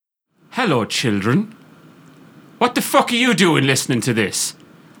Hello, children. What the fuck are you doing listening to this?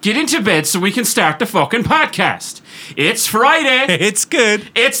 Get into bed so we can start the fucking podcast. It's Friday. It's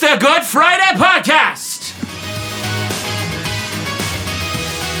good. It's the Good Friday Podcast.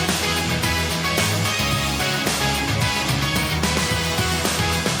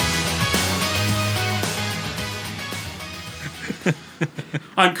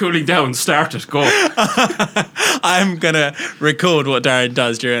 I'm cooling down. Start it. Go. I'm going to record what Darren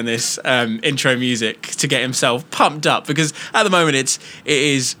does during this intro music to get himself pumped up, because at the moment it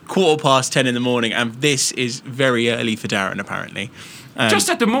is 10:15 in the morning and this is very early for Darren, apparently. Just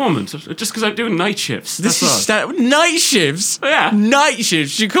at the moment, just because I'm doing night shifts. This is night shifts? Yeah. Night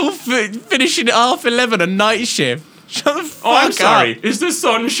shifts? You call finishing at 11:30 a night shift? Shut the fuck up. Oh, I'm sorry. Is the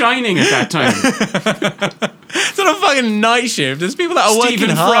sun shining at that time? It's not a fucking night shift. There's people that are working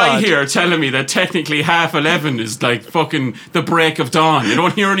Stephen hard. Fry here telling me that technically 11:30 is like fucking the break of dawn. You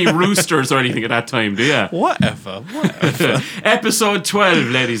don't hear any roosters or anything at that time, do you? Whatever. Episode 12,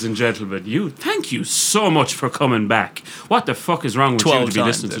 ladies and gentlemen. Thank you so much for coming back. What the fuck is wrong with you to be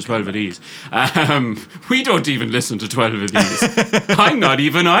listening to 12 of these? We don't even listen to 12 of these. I'm not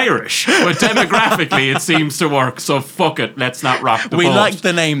even Irish. But demographically, it seems to work. So fuck it. Let's not rock the boat. We like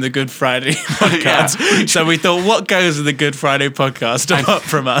the name The Good Friday Podcast. Yeah. So we thought, what goes with The Good Friday Podcast apart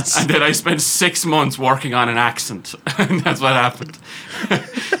from us? And then I spent 6 months working on an accent. And that's what happened.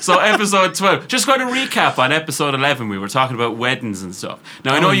 So episode 12. Just going to recap on episode 11. We were talking about weddings and stuff.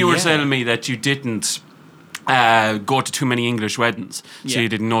 Now, I know you were telling me that you didn't go to too many English weddings. So you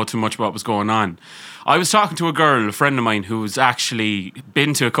didn't know too much about what was going on. I was talking to a friend of mine, who's actually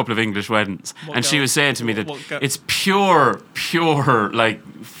been to a couple of English weddings. She was saying to me that it's pure, like,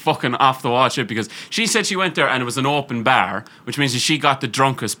 fucking off the wall shit, because she said she went there and it was an open bar, which means that she got the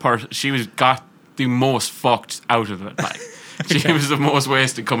drunkest part. She got the most fucked out of it. Like, she was the most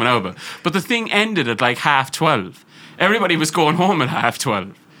wasted coming out of it. But the thing ended at like 12:30. Everybody was going home at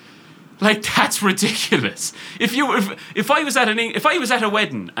 12:30. Like, that's ridiculous. If I was at a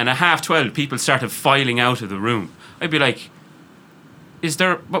wedding and at 12:30 people started filing out of the room, I'd be like,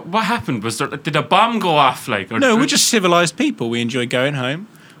 what happened? Did a bomb go off? No, we're just civilized people. We enjoy going home,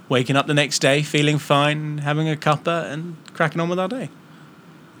 waking up the next day, feeling fine, having a cuppa and cracking on with our day.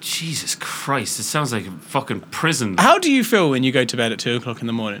 Jesus Christ, it sounds like a fucking prison. How do you feel when you go to bed at 2:00 in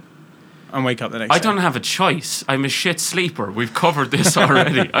the morning and wake up the next day? I don't have a choice. I'm a shit sleeper. We've covered this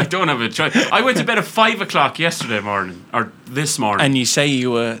already. I don't have a choice. I went to bed at 5:00 yesterday morning, or this morning. And you say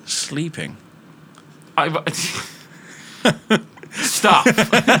you were sleeping. Stop.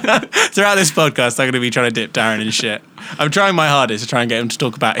 Throughout this podcast, I'm going to be trying to dip Darren in shit. I'm trying my hardest to try and get him to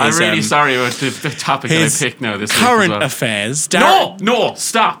talk about his... I'm really sorry about the topic that I picked now this current week as well. affairs. No,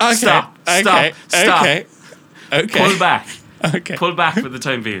 stop. Okay. Stop. Okay. Pull back. Okay. Pull back for the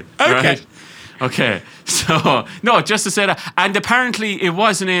time being. Okay. Right? Okay. So, no, just to say that. And apparently it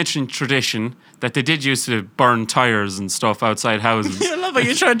was an ancient tradition that they did used to burn tires and stuff outside houses. I love it.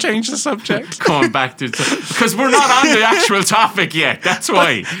 You're trying to change the subject. Going back to... Because we're not on the actual topic yet. That's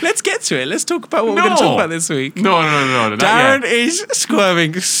why. Let's get to it. Let's talk about what we're going to talk about this week. No. Darren is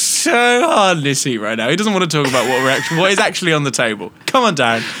squirming so hard in his seat right now. He doesn't want to talk about what is actually on the table. Come on,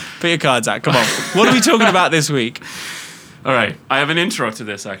 Darren. Put your cards out. Come on. What are we talking about this week? All right. I have an intro to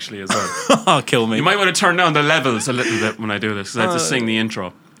this, actually, as well. Oh, kill me. You might want to turn down the levels a little bit when I do this, because I have to sing the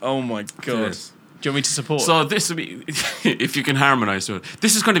intro. Oh, my God. Yes. Do you want me to support? So this will be, if you can harmonise to it.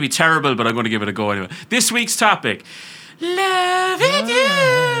 This is going to be terrible, but I'm going to give it a go anyway. This week's topic. Loving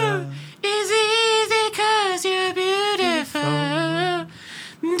you is easy 'cause you're beautiful. Ah!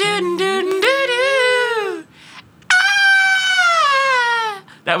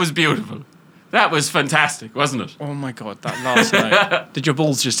 That was beautiful. That was fantastic, wasn't it? Oh my God, that last note. Did your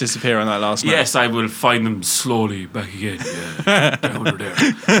balls just disappear on that last note? Yes, I will find them slowly back again. Yeah, down over there.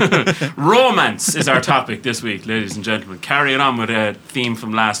 Romance is our topic this week, ladies and gentlemen. Carrying on with a theme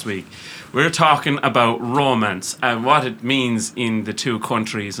from last week. We're talking about romance and what it means in the two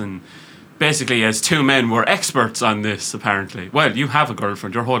countries. And basically, as two men, we're experts on this, apparently. Well, you have a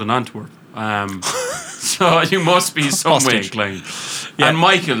girlfriend. You're holding on to her. So you must be some way inclined. Yeah. And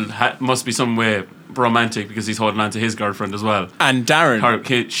Michael must be some way romantic because he's holding on to his girlfriend as well. And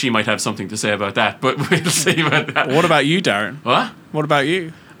Darren. She might have something to say about that, but we'll see about that. What about you, Darren? What? What about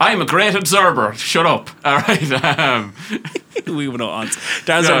you? I'm a great observer. Shut up. All right. We will not answer.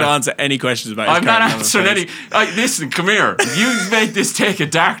 Darren's not going to answer any questions about his I'm not answering any... listen, come here. You made this take a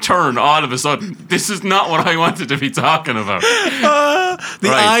dark turn all of a sudden. This is not what I wanted to be talking about. The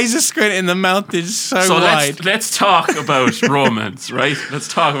eyes are squinting, the mouth is so wide. Let's talk about romance, right? Let's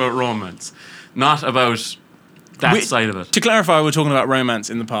talk about romance. Not about that side of it. To clarify, we're talking about romance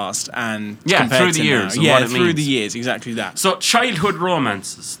in the past and through the years. Yeah, what it through means. the years, exactly that. So childhood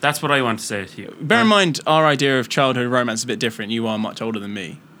romances. That's what I want to say to you. Bear in mind, our idea of childhood romance is a bit different. You are much older than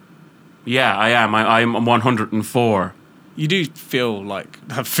me. Yeah, I am. I'm 104. You do feel like...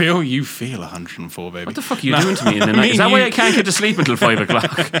 You feel 104, baby. What the fuck are you doing to me in the night? Is that why I can't get to sleep until 5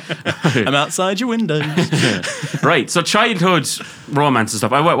 o'clock? I'm outside your windows. Right, so childhood romance and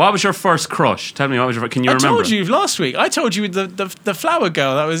stuff. What was your first crush? Tell me, what was your... Can you remember? I told you last week. I told you the flower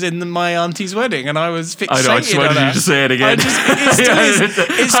girl that was in my auntie's wedding, and I was fixated on her. I just wanted you to say it again.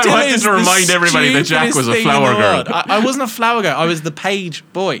 I wanted to remind everybody that Jack was a flower girl. I wasn't a flower girl. I was the page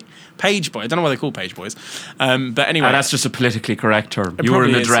boy. Page boy. I don't know why they call page boys. But anyway. That's just a politically correct term. You were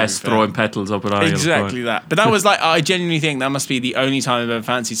in a dress throwing petals up an aisle. Exactly that. But that was like, I genuinely think that must be the only time I've ever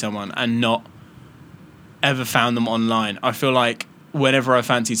fancied someone and not ever found them online. I feel like whenever I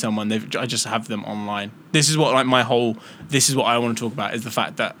fancy someone, I just have them online. This is what this is what I want to talk about, is the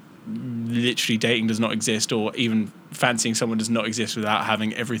fact that literally dating does not exist, or even fancying someone does not exist without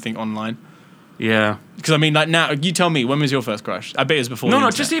having everything online. Yeah. Because I mean, like, now, you tell me, when was your first crush? I bet it was before the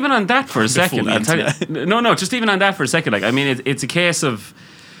internet. Just even on that for a second. I'll tell you. No, just even on that for a second. Like, I mean, it's a case of...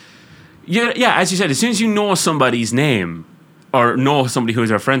 Yeah, as you said, as soon as you know somebody's name, or know somebody who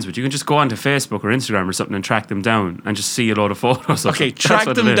they're friends with, you can just go onto Facebook or Instagram or something and track them down and just see a load of photos of them. Okay,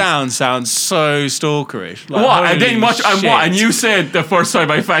 track them down sounds so stalkerish. Like, what? And then what? And you said the first time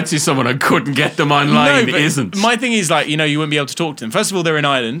I fancied someone, I couldn't get them online. No, but isn't. My thing is, like, you wouldn't be able to talk to them. First of all, they're in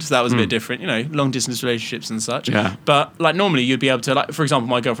Ireland, so that was a bit different. Long distance relationships and such. Yeah. But like normally, you'd be able to, like, for example,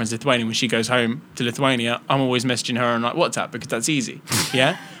 my girlfriend's Lithuanian. When she goes home to Lithuania, I'm always messaging her on like WhatsApp because that's easy.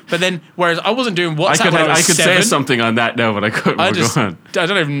 Yeah. But then, whereas I wasn't doing WhatsApp when I was 7. I could say something on that now, but I couldn't. I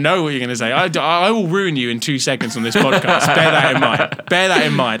don't even know what you're going to say. I will ruin you in 2 seconds on this podcast. Bear that in mind. Bear that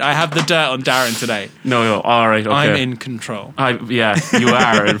in mind. I have the dirt on Darren today. No, all right, okay. I'm in control. Yeah, you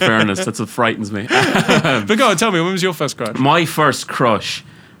are, in fairness. That's what frightens me. But go on, tell me, when was your first crush? My first crush.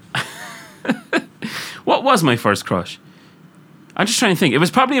 What was my first crush? I'm just trying to think. It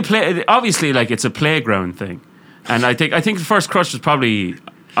was probably obviously, like, it's a playground thing. And I think the first crush was probably...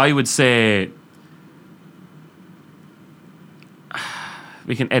 I would say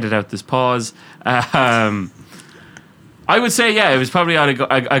we can edit out this pause. I would say, yeah, it was probably on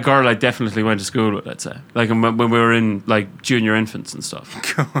a girl I definitely went to school with, let's say. Like when we were in like junior infants and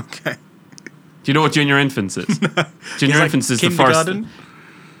stuff. Okay. Do you know what junior infants is? No. Junior infants is the first.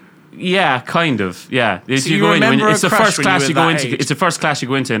 Yeah, kind of. Yeah. So you remember it's the first class you go into. Age. It's the first class you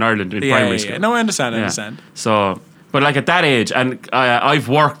go into in Ireland in primary school. No, I understand. So. But like at that age, and I've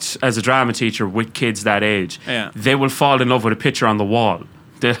worked as a drama teacher with kids that age, they will fall in love with a picture on the wall.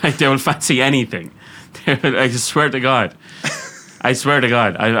 They will fancy anything. I swear to God.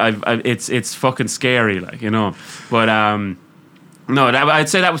 It's fucking scary, like, But no, I'd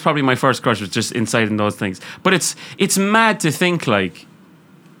say that was probably my first crush, was just inciting those things. But it's mad to think, like,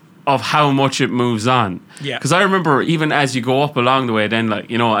 of how much it moves on. Yeah. Because I remember even as you go up along the way, then,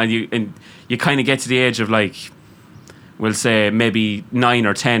 like, and you kind of get to the age of, like, we'll say maybe 9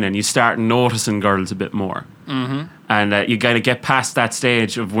 or 10, and you start noticing girls a bit more. Mm-hmm. And you gotta get past that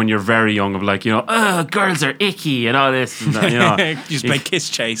stage of when you're very young, of like, girls are icky and all this. And that, you just play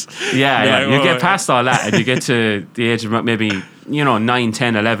kiss chase. Yeah. You get past all that, and you get to the age of maybe 9,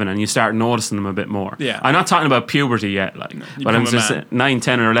 10, 11, and you start noticing them a bit more. Yeah. I'm not talking about puberty yet, like, but I'm just 9,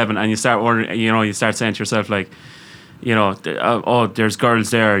 10, or 11, and you start ordering. You start saying to yourself, like, there's girls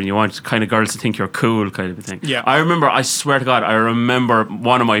there, and you want kind of girls to think you're cool, kind of a thing. Yeah. I swear to God, I remember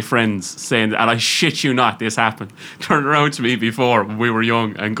one of my friends saying, and I shit you not, this happened, turned around to me before when we were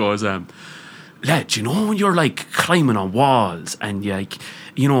young and goes, lad, when you're like climbing on walls and you, like,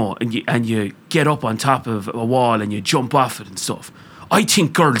 and you get up on top of a wall and you jump off it and stuff, I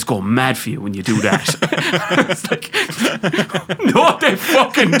think girls go mad for you when you do that. It's like, no, they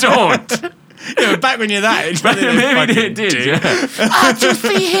fucking don't. Yeah, back when you're that age, maybe they did. Yeah. Just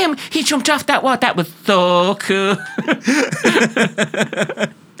for him, he jumped off that wall. That was so cool.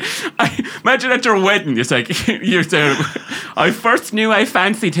 Imagine at your wedding, it's like, you're saying, I first knew I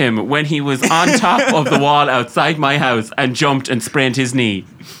fancied him when he was on top of the wall outside my house and jumped and sprained his knee.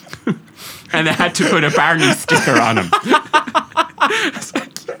 And they had to put a Barney sticker on him.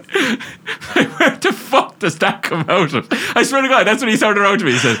 Where the fuck does that come out of? I swear to God, that's when he started around to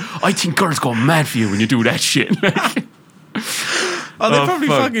me. He said, I think girls go mad for you when you do that shit. They probably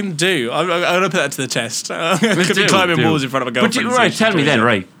fucking do. I'm going to put that to the test. Could be climbing walls in front of a girlfriend. But tell me then,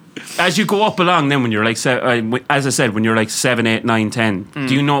 right? As you go up along then, when you're like, as I said, when you're like 7, 8, 9, 10,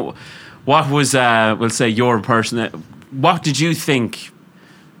 do you know what was, we'll say, your person? What did you think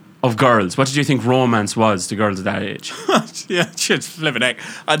of girls? What did you think romance was to girls at that age? Yeah, just flipping heck.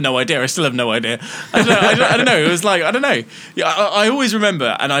 I had no idea. I still have no idea. I don't know. It was like, I don't know. Yeah, I always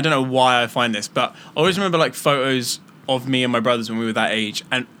remember, and I don't know why I find this, but I always remember like photos of me and my brothers when we were that age,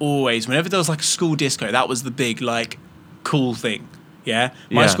 and always, whenever there was like a school disco, that was the big like cool thing. Yeah,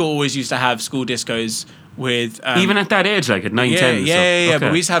 my school always used to have school discos with even at that age, like at 9, 10. Yeah. Okay.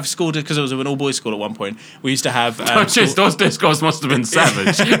 But we used to have school because it was an all boys school at one point. We used to have. Those discos must have been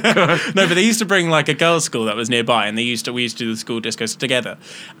savage. No, but they used to bring like a girls' school that was nearby, and we used to do the school discos together.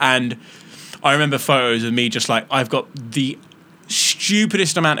 And I remember photos of me just like, I've got the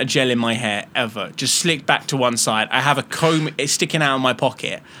stupidest amount of gel in my hair ever, just slicked back to one side. I have a comb sticking out of my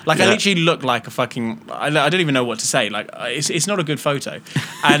pocket, like I literally look like a fucking, I don't even know what to say, like it's not a good photo.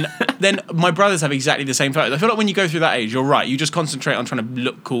 And then my brothers have exactly the same photos. I feel like when you go through that age, you're right, you just concentrate on trying to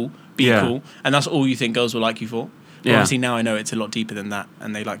look cool, be cool, and that's all you think girls will like you for. But obviously now I know it's a lot deeper than that,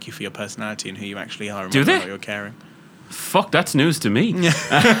 and they like you for your personality and who you actually are, and whether or not you're caring. Fuck, that's news to me.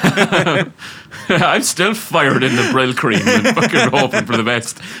 I'm still fired in the Brill cream and fucking hoping for the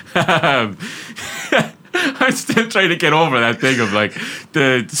best. I'm still trying to get over that thing of like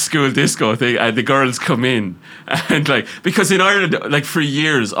the school disco thing, and the girls come in, and like, because in Ireland, like for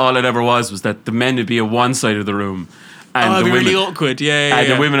years, all it ever was that the men would be at one side of the room. And it'd be really awkward, yeah.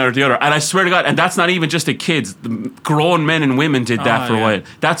 The women are at the other. And I swear to God, and that's not even just the kids. The grown men and women did that for a while.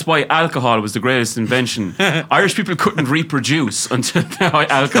 That's why alcohol was the greatest invention. Irish people couldn't reproduce until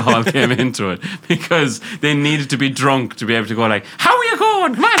alcohol came into it, because they needed to be drunk to be able to go like, how are you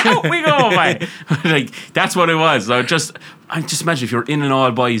going? Come on, out we go, mate. Like, that's what it was. I just imagine if you're in an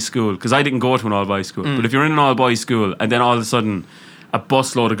all-boys school, because I didn't go to an all-boys school, but if you're in an all-boys school and then all of a sudden a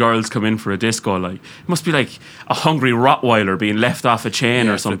busload of girls come in for a disco, like, it must be like a hungry Rottweiler being left off a chain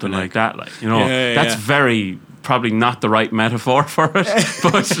or something like that. Like, you know, that's very probably not the right metaphor for it,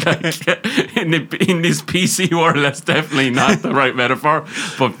 but like in this PC world, that's definitely not the right metaphor.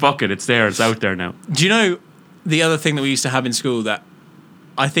 But fuck it, it's there, it's out there now. Do you know the other thing that we used to have in school that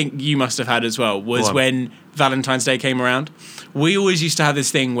I think you must have had as well was when Valentine's Day came around? We always used to have this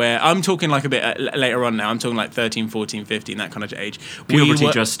thing where, I'm talking like a bit later on now, I'm talking like 13, 14, 15, that kind of age.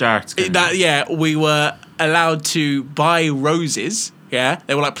 Puberty just starts. We were allowed to buy roses. Yeah,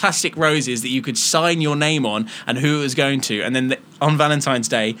 they were like plastic roses that you could sign your name on and who it was going to. And then on Valentine's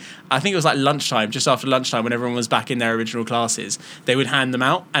Day, I think it was like lunchtime, just after lunchtime, when everyone was back in their original classes, they would hand them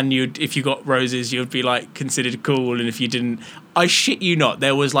out. And if you got roses, you'd be like considered cool. And if you didn't, I shit you not,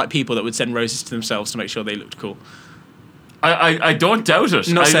 there was like people that would send roses to themselves to make sure they looked cool. I don't doubt it.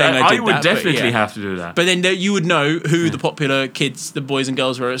 Not saying I would definitely have to do that. But then you would know who the popular kids, the boys and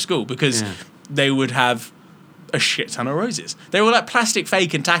girls were at school, because they would have a shit ton of roses. They were like plastic,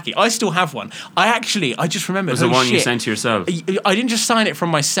 fake and tacky. I still have one. I just remembered. Was it one you sent to yourself? I didn't just sign it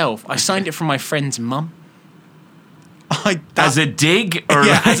from myself. I signed it from my friend's mum. As a dig? Or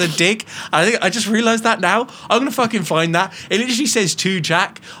as a dig. I just realised that now. I'm going to fucking find that. It literally says, to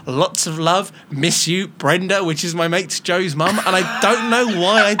Jack, lots of love, miss you, Brenda, which is my mate Joe's mum. And I don't know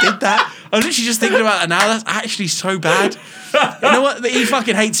why I did that. I'm literally just thinking about it now. That's actually so bad. You know what? He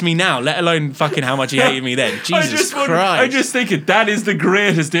fucking hates me now, let alone fucking how much he hated me then. Jesus Christ. I just think that is the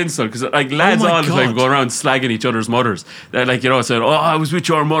greatest insult, because like lads all the time go around slagging each other's mothers. They're like, you know, saying, "Oh, I was with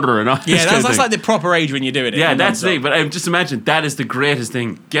your mother," and all this that's like the proper age when you're doing it. Yeah, that's the thing. But I just imagine that is the greatest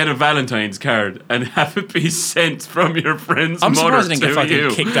thing. Get a Valentine's card and have it be sent from your friend's mother. I'm surprised I didn't get fucking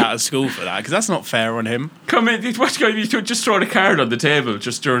you. kicked out of school for that, because that's not fair on him. Come in, you just throw the card on the table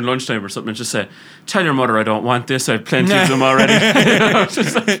just during lunchtime or something, and just say, "Tell your mother I don't want this. I have plenty of them already."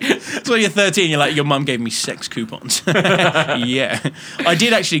 Just like, so you're 13, you're like, your mum gave me sex coupons. Yeah. I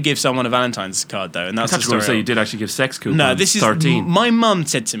did actually give someone a Valentine's card though, and that's the story. So you did actually give sex coupons. No, this is 13. My mum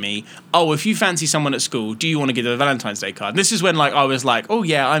said to me, "Oh, if you fancy someone at school, do you want to give them a Valentine's Day card?" And this is when like I was like, "Oh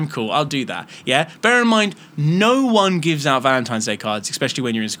yeah, I'm cool. I'll do that." Yeah. Bear in mind, no one gives out Valentine's Day cards, especially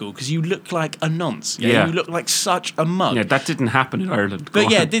when you're in school, because you look like a nonce. Yeah. You look like such a mug. Yeah, that didn't happen in Ireland.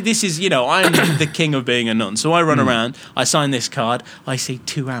 But this is, you know, I'm the king of being a nonce. So I run around, I sign this card, I say,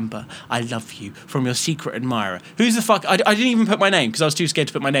 "To Amber, I love you, from your secret admirer." Who's the fuck? I didn't even put my name because I was too scared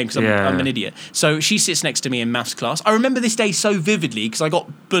to put my name because I'm an idiot. So she sits next to me in maths class. I remember this day so vividly because I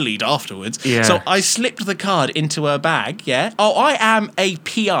got bullied afterwards. Yeah. So I slipped the card into her bag. Yeah. Oh, I am a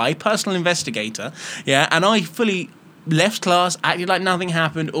PI, personal investigator. Yeah. And I fully left class, acted like nothing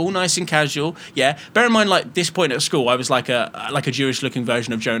happened, all nice and casual. Yeah. Bear in mind, like this point at school, I was like a Jewish-looking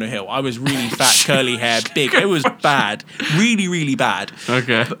version of Jonah Hill. I was really fat, curly hair, big. It was bad, really, really bad.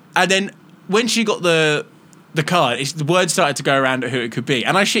 Okay. And then when she got the the card, the word started to go around who it could be.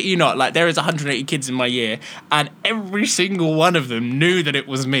 And I shit you not, like, there is 180 kids in my year, and every single one of them knew that it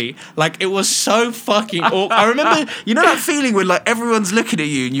was me. Like, it was so fucking awkward. I remember, you know that feeling when, like, everyone's looking at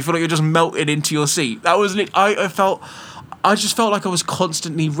you and you feel like you're just melted into your seat? That was, I just felt like I was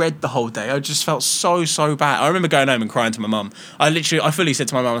constantly red the whole day. I just felt so bad. I remember going home and crying to my mum. I fully said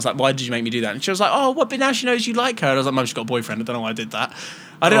to my mum, I was like, why did you make me do that? And she was like, oh, what, but now she knows you like her. And I was like, Mum, she's got a boyfriend. I don't know why I did that.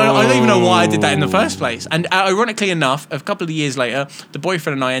 I don't even know why I did that in the first place. And ironically enough, a couple of years later, the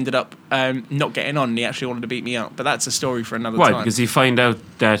boyfriend and I ended up not getting on, and he actually wanted to beat me up. But that's a story for another time. Why? Because he find out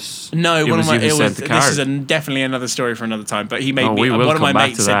that no, this is definitely another story for another time. But he made me. One of my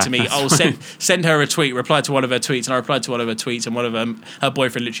mates said to me, "Oh, send her a tweet. Reply to one of her tweets." And I replied to one of her tweets, and one of her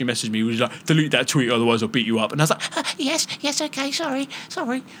boyfriend literally messaged me. He was like, "Delete that tweet, otherwise I'll beat you up." And I was like, "Yes, okay, sorry."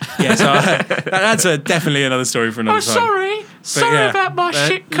 Yeah, so that's definitely another story for another time. Sorry about my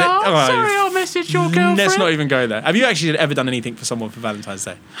shit car. Sorry, I messaged your girlfriend. Let's not even go there. Have you actually ever done anything for someone for Valentine's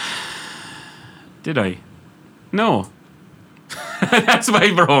Day? Did I? No. That's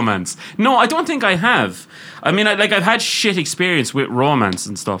my romance. No, I don't think I have. I mean, I've had shit experience with romance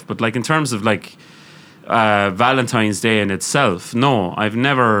and stuff, but like in terms of like Valentine's Day in itself, no, I've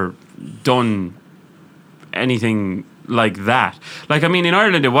never done anything like that. Like, I mean, in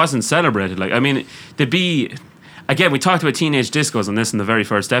Ireland, it wasn't celebrated. Like, I mean, there'd be... Again, we talked about teenage discos on this in the very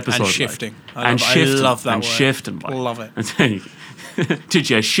first episode. And shifting. I love that word. Shifting, boy. Love it. Did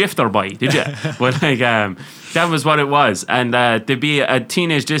you shift or boy? Did you? But like, that was what it was. And there'd be a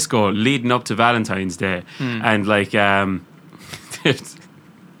teenage disco leading up to Valentine's Day, and like,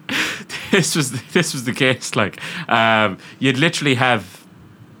 this was the case. Like, you'd literally have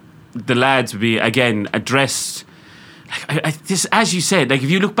the lads would be again addressed. This, as you said, like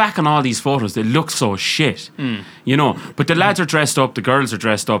if you look back on all these photos, they look so shit, you know. But the lads are dressed up, the girls are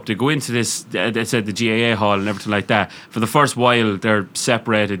dressed up. They go into this, they said the GAA hall and everything like that. For the first while, they're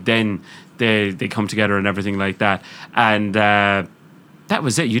separated. Then they come together and everything like that. And that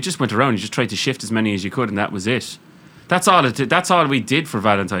was it. You just went around. You just tried to shift as many as you could, and that was it. That's all it did. That's all we did for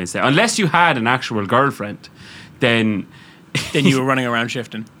Valentine's Day. Unless you had an actual girlfriend, then you were running around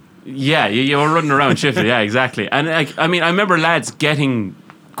shifting. Yeah, you were running around shifting. Yeah, exactly. And like, I mean, I remember lads getting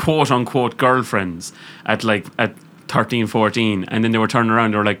quote unquote girlfriends at 13, 14, and then they were turning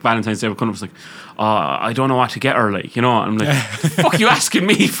around. They were like, Valentine's Day would come up. It was like, I don't know what to get her. Like, you know, I'm like, fuck you asking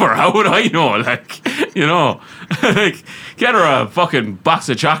me for? How would I know? Like, you know, like, get her a fucking box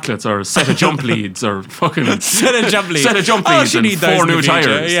of chocolates or a set of jump leads or fucking set of jump leads and 4 new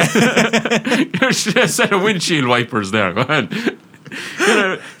tires. Yeah. A set of windshield wipers there. Go ahead.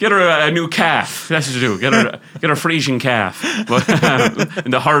 Get her a new calf. That's what you do. Get her a Frisian calf, but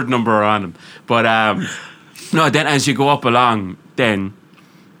and the hard number on them. But no. Then as you go up along, then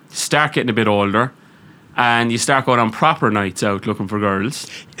start getting a bit older, and you start going on proper nights out looking for girls.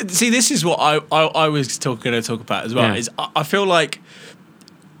 See, this is what I was going to talk about as well. Yeah. Is I feel like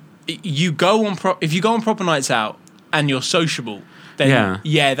you go on if you go on proper nights out and you're sociable, then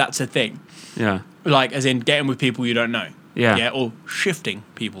yeah, that's a thing. Yeah, like as in getting with people you don't know. Yeah, or shifting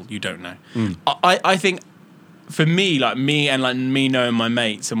people you don't know. I think for me, like me and like me knowing my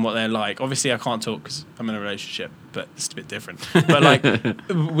mates and what they're like. Obviously, I can't talk because I'm in a relationship, but it's a bit different. But like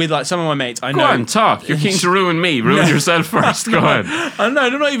with like some of my mates, I know. Go on, talk. You're keen to ruin me. Ruin yourself first. Go on. I know,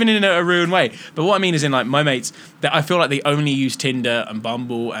 they're not even in a ruined way. But what I mean is in like my mates that I feel like they only use Tinder and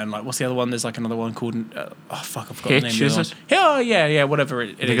Bumble and like what's the other one? There's like another one called I forgot Hitch, the name. Is it? Yeah, whatever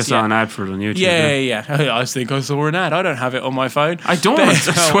it is. I think I saw an ad for it on YouTube. Yeah. I think I saw an ad. I don't have it on my phone. I don't. I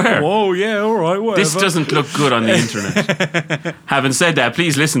swear. Whoa, yeah, all right, whatever. This doesn't look good on the internet. Having said that,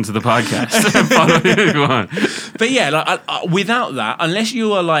 please listen to the podcast. Go on. But yeah, like without that, unless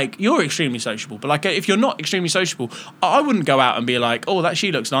you are like you're extremely sociable, but like if you're not extremely sociable, I wouldn't go out and be like, oh,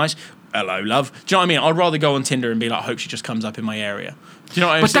 she looks nice. Hello, love. Do you know what I mean? I'd rather go on Tinder and be like, I hope she just comes up in my area. Do you know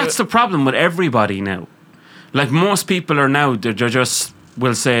what I mean? But that's the problem with everybody now. Like most people are now, they just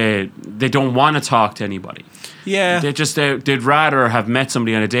will say they don't want to talk to anybody. Yeah. They'd rather have met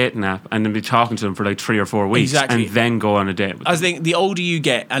somebody on a dating app and then be talking to them for like 3 or 4 weeks and then go on a date with them. I think the older you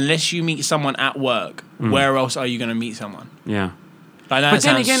get, unless you meet someone at work, where else are you going to meet someone? Yeah. Like, that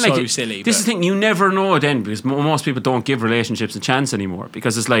sounds so silly. This is the thing, you never know then because most people don't give relationships a chance anymore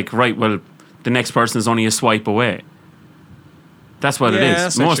because it's like, right, well, the next person is only a swipe away. That's what it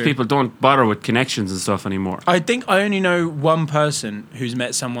is. Most people don't bother with connections and stuff anymore. I think I only know one person who's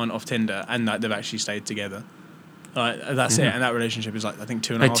met someone off Tinder and like they've actually stayed together. That's it, and that relationship is like I think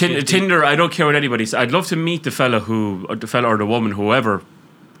 2.5 years. Tinder, I don't care what anybody says. I'd love to meet the fella or the woman, whoever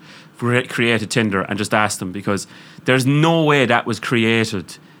created Tinder, and just ask them because there's no way that was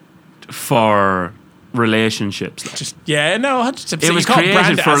created for relationships. Like. Just no, 100%. It was you can't brand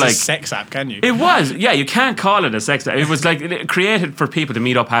created it for as like a sex app, can you? It was, yeah. You can't call it a sex app. It was like created for people to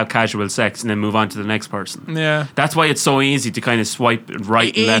meet up, have casual sex, and then move on to the next person. Yeah, that's why it's so easy to kind of swipe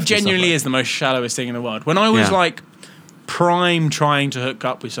right and left. It genuinely is the most shallowest thing in the world. When I was like prime trying to hook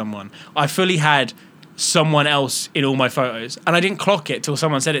up with someone, I fully had someone else in all my photos, and I didn't clock it till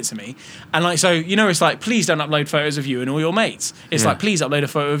someone said it to me. And like, so it's like, please don't upload photos of you and all your mates. It's like, please upload a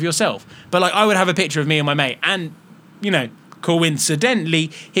photo of yourself. But like, I would have a picture of me and my mate, and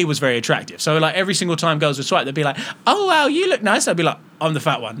coincidentally, he was very attractive. So like, every single time girls would swipe, they'd be like, oh wow, you look nice. I'd be like, I'm the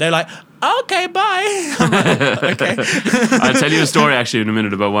fat one. They're like, okay, bye. I'm like, okay. I'll tell you a story actually in a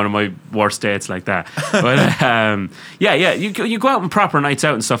minute about one of my worst dates like that. But you go out on proper nights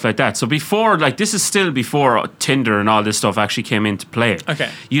out and stuff like that. So before, like, this is still before Tinder and all this stuff actually came into play.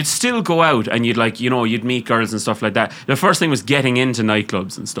 Okay. You'd still go out and you'd like, you'd meet girls and stuff like that. The first thing was getting into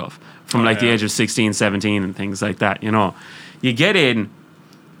nightclubs and stuff from the age of 16, 17 and things like that, You get in,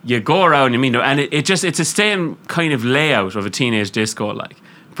 you go around, and it's the same kind of layout of a teenage disco, like.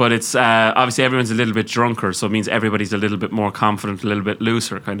 But it's obviously everyone's a little bit drunker, so it means everybody's a little bit more confident, a little bit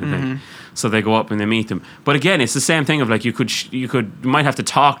looser, kind of thing. So they go up and they meet them. But again, it's the same thing of like you might have to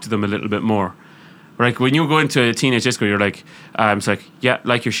talk to them a little bit more. Like when you go into a teenage disco, you're like, it's like, yeah,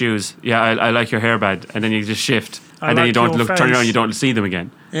 like your shoes, yeah, I like your hairband, and then you just shift, and then you don't turn around, you don't see them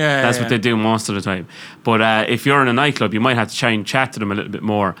again. That's what they do most of the time. But if you're in a nightclub, you might have to try and chat to them a little bit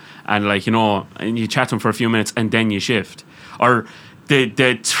more, and like and you chat to them for a few minutes, and then you shift. Or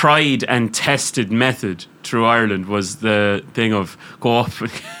the tried and tested method through Ireland was the thing of go up,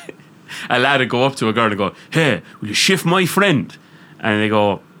 a lad would go up to a girl and go, hey, will you shift my friend? And they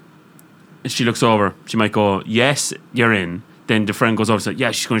go, she looks over, she might go, yes, you're in. Then the friend goes over and says,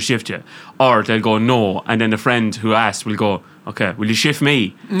 yeah, she's going to shift you. Or they'll go, no. And then the friend who asked will go, okay, will you shift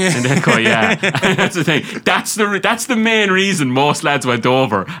me? And they'll go, yeah. And that's the thing. That's the main reason most lads went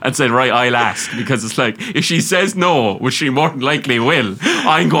over and said, right, I'll ask. Because it's like, if she says no, which she more than likely will,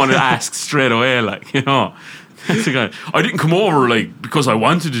 I'm going to ask straight away, like, I didn't come over like because I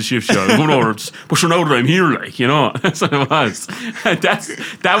wanted to shift you. I'm going over, but sure now that I'm here, like, that's what it was.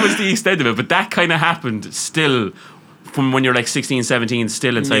 That was the extent of it. But that kind of happened still from when you're like 16, 17,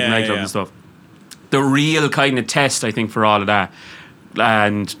 still inside nightclubs and stuff. The real kind of test, I think, for all of that,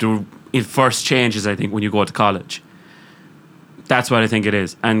 and it first changes, I think, when you go to college. That's what I think it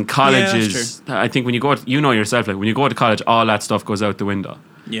is. And college is, true. I think when you go, yourself, like when you go to college, all that stuff goes out the window.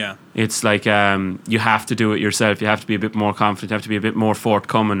 Yeah. It's like you have to do it yourself. You have to be a bit more confident. You have to be a bit more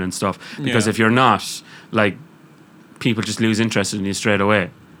forthcoming and stuff. Because if you're not, like, people just lose interest in you straight away.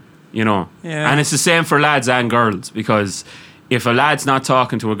 Yeah. And it's the same for lads and girls. Because if a lad's not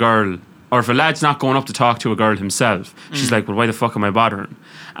talking to a girl, or if a lad's not going up to talk to a girl himself, she's like, well, why the fuck am I bothering?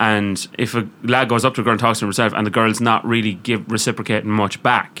 And if a lad goes up to a girl and talks to himself and the girl's not really reciprocating much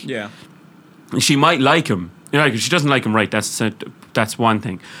back, she might like him. Like, if she doesn't like him, right, that's one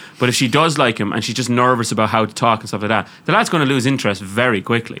thing. But if she does like him and she's just nervous about how to talk and stuff like that, the lad's going to lose interest very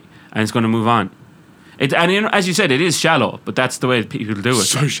quickly and it's going to move on. As you said, it is shallow, but that's the way people do it.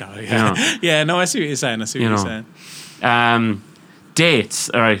 So shallow, yeah. Yeah, no, I see what you're saying. Dates.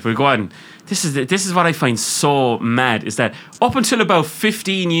 All right, we'll go on. This is what I find so mad, is that up until about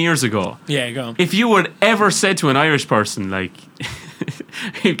 15 years ago, go on. if you had ever said to an Irish person, like,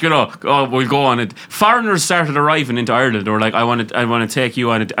 we'll go on it. Foreigners started arriving into Ireland, or like, I want to take you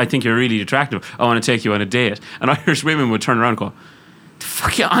on I think you're really attractive. I want to take you on a date. And Irish women would turn around and go, the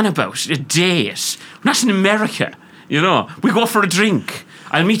fuck you on about? A date? We're not in America. We go for a drink.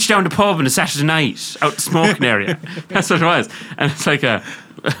 I'll meet you down the pub on a Saturday night out the smoking area. That's what it was. And it's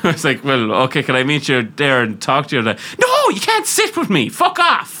like, well, okay, can I meet you there and talk to you? Like, no, you can't sit with me. Fuck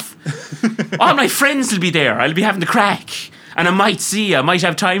off. All my friends will be there. I'll be having the crack. And I might see you. I might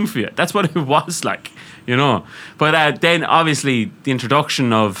have time for you. That's what it was like, But then, obviously, the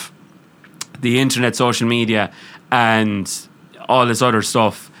introduction of the internet, social media, and all this other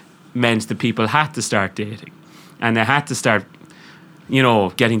stuff meant that people had to start dating. And they had to start,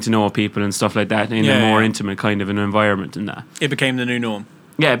 getting to know people and stuff like that in a more intimate kind of an environment and that. It became the new norm.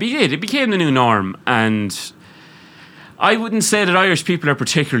 Yeah, it became the new norm. And I wouldn't say that Irish people are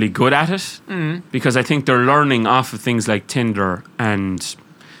particularly good at it, because I think they're learning off of things like Tinder and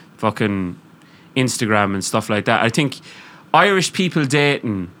fucking Instagram and stuff like that. I think Irish people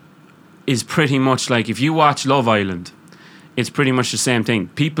dating is pretty much like, if you watch Love Island, it's pretty much the same thing.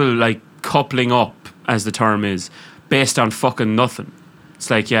 People like coupling up, as the term is, based on fucking nothing. It's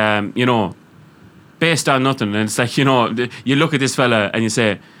like, based on nothing. And it's like, you look at this fella and you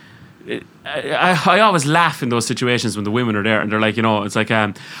say, I always laugh in those situations when the women are there and they're like, it's like,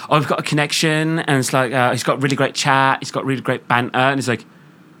 oh, I've got a connection, and it's like, he's got really great chat, he's got really great banter, and it's like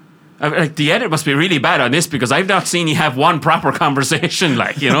the edit must be really bad on this because I've not seen you have one proper conversation.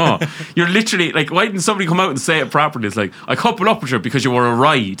 You're literally like, why didn't somebody come out and say it properly? It's like, I coupled up with you because you were a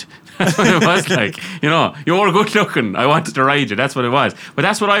ride. That's what it was like. You were good looking. I wanted to ride you. That's what it was. But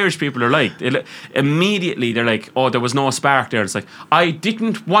that's what Irish people are like. Immediately they're like, oh, there was no spark there. It's like, I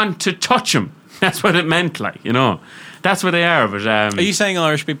didn't want to touch him. That's what it meant. That's what they are. But are you saying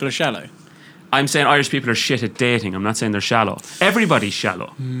Irish people are shallow? I'm saying Irish people are shit at dating. I'm not saying they're shallow. Everybody's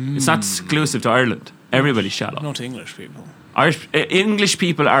shallow. It's not exclusive to Ireland. Everybody's shallow. Not English people. English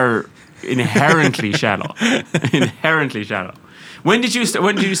people are inherently shallow. Inherently shallow. When did you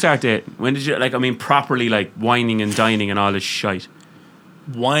start dating? When did you properly whining and dining and all this shite?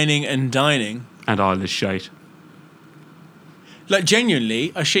 Whining and dining and all this shite.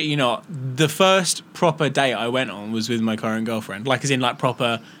 Genuinely, I shit you not, the first proper date I went on was with my current girlfriend. As in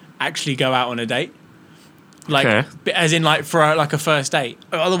proper actually go out on a date. As in for a first date.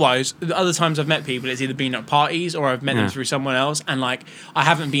 Otherwise, the other times I've met people, it's either been at parties or I've met them through someone else, and I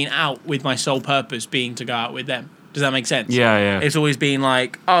haven't been out with my sole purpose being to go out with them. Does that make sense? Yeah. It's always been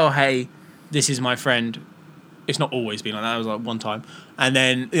oh, hey, this is my friend. It's not always been like that. It was one time. And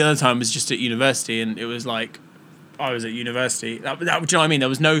then the other time was just at university, and it was I was at university. Do you know what I mean? There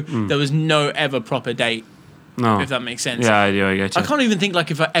was no ever proper date. No. If that makes sense. Yeah, I do. I get you. I can't even think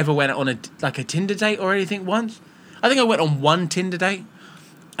if I ever went on a Tinder date or anything once. I think I went on one Tinder date,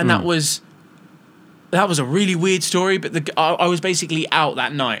 and that was a really weird story. But I was basically out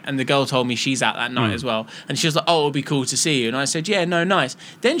that night, and the girl told me she's out that night as well, and she was like, "Oh, it'll be cool to see you." And I said, "Yeah, no, nice."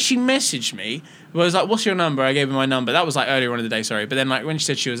 Then she messaged me. I was like, "What's your number?" I gave her my number. That was earlier on in the day, sorry. But then when she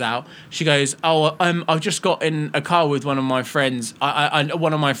said she was out, she goes, "Oh, I've just got in a car with one of my friends.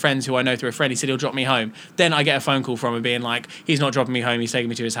 One of my friends who I know through a friend. He said he'll drop me home." Then I get a phone call from him being like, "He's not dropping me home. He's taking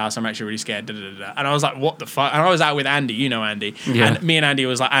me to his house. I'm actually really scared." And I was like, "What the fuck?" And I was out with Andy. You know Andy. Yeah. And me and Andy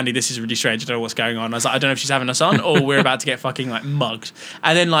was like, "Andy, this is really strange. I don't know what's going on." I was like, "I don't know if she's having a son or we're about to get fucking mugged."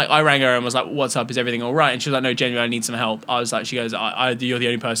 And then I rang her and was like, "What's up? Is everything all right?" And she was like, "No, genuinely, I need some help." I was like, she goes, "You're the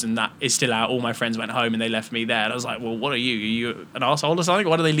only person that is still out. All my friends went home and they left me there." And I was like, "Well, what are you? Are you an asshole or something?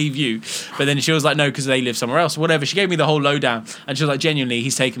 Why do they leave you?" But then she was like, "No, because they live somewhere else." Whatever. She gave me the whole lowdown, and she was like, "Genuinely,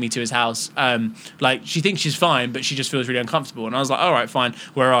 he's taken me to his house. She thinks she's fine, but she just feels really uncomfortable." And I was like, "All right, fine.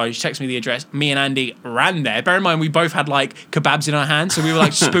 Where are you?" She texted me the address. Me and Andy ran there. Bear in mind, we both had kebabs in our hands, so we were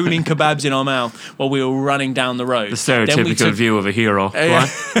spooning kebabs in our mouth while we were running down the road. The stereotypical view of a hero. Go on.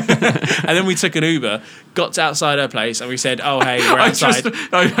 And then we took an Uber, got outside her place, and we said, "Oh, hey, we're outside."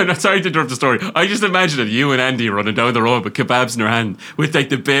 I'm not sorry to interrupt the story. I just imagined you and Andy running down the road with kebabs in their hand with the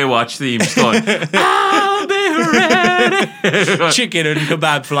Baywatch theme going, "I'll be ready." Chicken and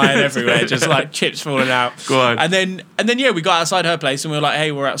kebab flying everywhere, just chips falling out. Go on. And then we got outside her place and we were like,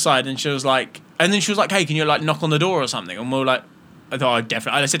 "Hey, we're outside." And she was like, "Hey, can you knock on the door or something?" And we were like, I thought,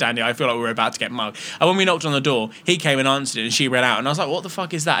 definitely. I said to Andy, I feel like we were about to get mugged. And when we knocked on the door, he came and answered it, and she ran out. And I was like, "What the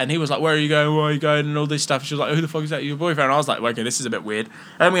fuck is that?" And he was like, "Where are you going? Where are you going?" And all this stuff. She was like, "Who the fuck is that? Your boyfriend?" And I was like, "Okay, this is a bit weird."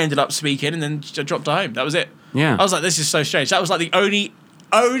 And then we ended up speaking, and then I dropped her home. That was it. Yeah. I was like, "This is so strange." That was the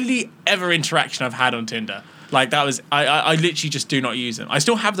only ever interaction I've had on Tinder. That was, I literally just do not use them. I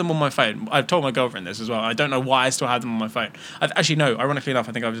still have them on my phone. I've told my girlfriend this as well. I don't know why I still have them on my phone. Ironically enough,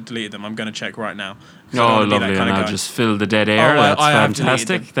 I think I've deleted them. I'm going to check right now. Oh, lovely. And I'll just fill the dead air. That's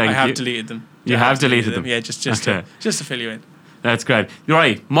fantastic. Thank you. I have deleted them. You have deleted them? Yeah, just to fill you in. That's great.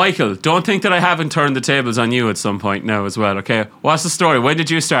 Right, Michael, don't think that I haven't turned the tables on you at some point now as well, okay? What's the story? When did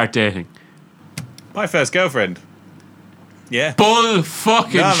you start dating? My first girlfriend. Yeah. Bull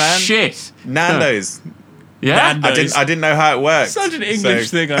fucking shit. Nando's. Yeah? Nando's. I didn't know how it worked. Such an English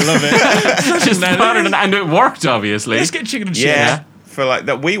thing, I love it. Just and it worked, obviously. Let's get chicken and shit. Yeah. For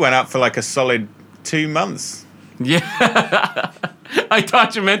that, we went out for a solid 2 months. Yeah. I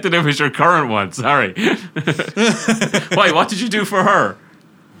thought you meant that it was your current one. Sorry. Why? What did you do for her?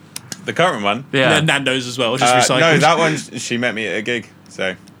 The current one? Yeah. Nando's as well. Just recycled. No, that one, she met me at a gig.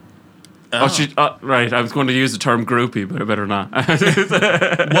 So. Right. I was going to use the term groupie, but I better not.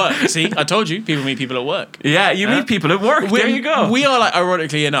 Work. See, I told you, people meet people at work. Yeah, you meet people at work. There you go. We are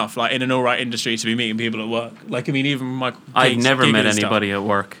ironically enough, in an all right industry to be meeting people at work. Even my. I've never met anybody at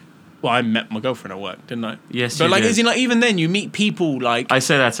work. Well, I met my girlfriend at work, didn't I? Yes, but you did. as in, even then, you meet people I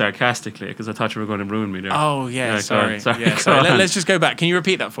say that sarcastically because I thought you were going to ruin me there. Oh yeah, sorry. Sorry. Yeah, sorry. Let's just go back. Can you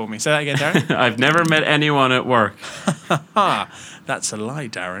repeat that for me? Say that again, Darren. I've never met anyone at work. That's a lie,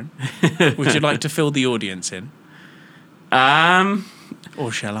 Darren. Would you like to fill the audience in?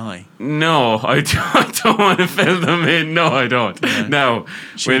 Or shall I? No, I don't want to fill them in. No, I don't. Yeah. No.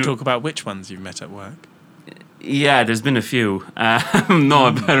 Should we talk about which ones you've met at work? Yeah, there's been a few. No,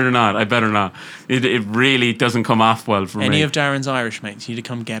 I better not. It really doesn't come off well for me. Any of Darren's Irish mates, you need to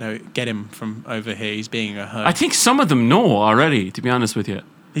come get him from over here. He's being a hoe. I think some of them know already, to be honest with you.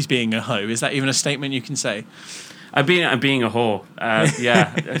 He's being a hoe. Is that even a statement you can say? I'm being a hoe.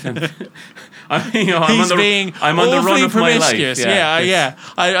 Yeah. I'm on the run of my life. Yeah.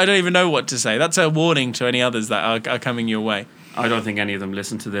 I don't even know what to say. That's a warning to any others that are coming your way. I don't think any of them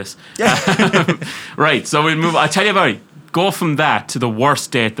listen to this. Right, so we'll move. I'll tell you about it. Go from that to the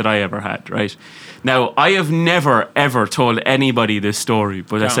worst date that I ever had, right? Now, I have never, ever told anybody this story,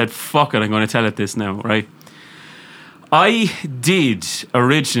 but I said, fuck it, I'm going to tell it this now, right? I did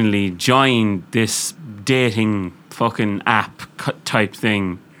originally join this dating fucking app type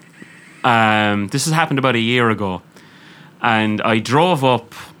thing. This has happened about a year ago. And I drove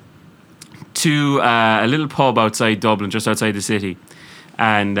up to a little pub outside Dublin, just outside the city,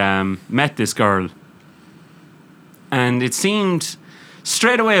 and met this girl. And it seemed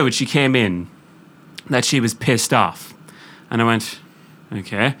straight away when she came in that she was pissed off. And I went,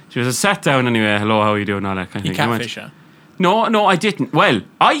 okay. She was sat down anyway, hello, how are you doing, all that kind of thing. You catfish her? No, I didn't. Well,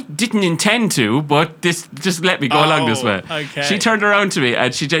 I didn't intend to, but this just let me go along this way. Okay. She turned around to me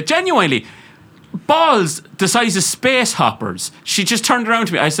and she genuinely, balls the size of space hoppers. She just turned around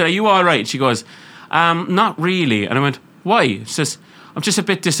to me. I said, are you all right? She goes, not really. And I went, why? She says, I'm just a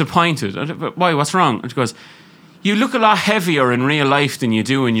bit disappointed. I went, why? What's wrong? And she goes, you look a lot heavier in real life than you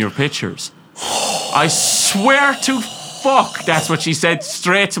do in your pictures. I swear to fuck, that's what she said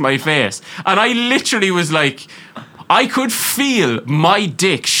straight to my face. And I literally was like, I could feel my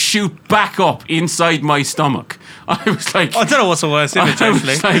dick shoot back up inside my stomach. I was like, I don't know what's the worst image,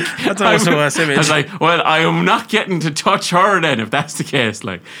 actually. I don't know what's the worst image. I was like, well, I am not getting to touch her then, if that's the case.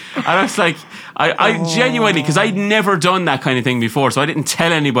 Like, and I was like, I genuinely, because I'd never done that kind of thing before, so I didn't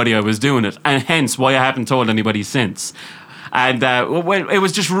tell anybody I was doing it, and hence why I haven't told anybody since. And well, it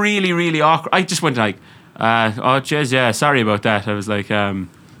was just really, really awkward. I just went like, oh, jeez, yeah, sorry about that. I was like, I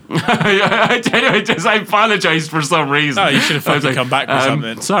apologized for some reason. Oh, you should have fucking come back with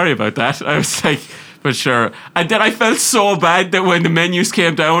something. Sorry about that. I was like, but sure. And then I felt so bad that when the menus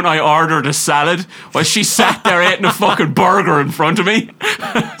came down, I ordered a salad while she sat there eating a fucking burger in front of me.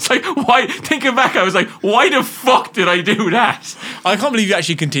 It's like, why? Thinking back, I was like, why the fuck did I do that? I can't believe you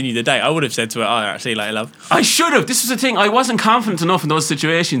actually continued the date. I would have said to her, oh, see you later, love. I should have. This was the thing. I wasn't confident enough in those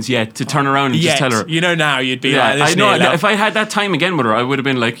situations yet to turn around and just tell her. You know now you'd be like, I know. If I had that time again with her, I would have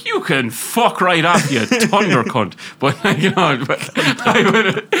been like, you can fuck right off, you thunder cunt. But,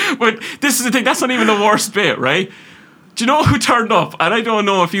 but this is the thing. That's not even the worst bit, right? Do you know who turned up? And I don't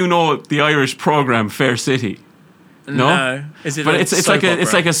know if you know the Irish program Fair City. No? Is it? But it's like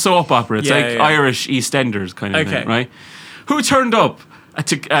a soap opera. It's Irish EastEnders kind of thing, right? Who turned up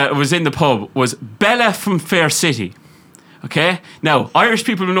was in the pub was Bella from Fair City. Okay? Now, Irish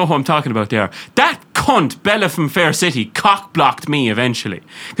people will know who I'm talking about there. That cunt, Bella from Fair City, cock-blocked me eventually.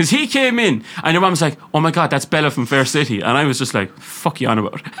 Because he came in, and your mum was like, oh my God, that's Bella from Fair City. And I was just like, fuck you on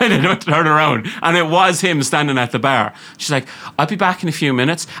about. And then I went to turn around, and it was him standing at the bar. She's like, I'll be back in a few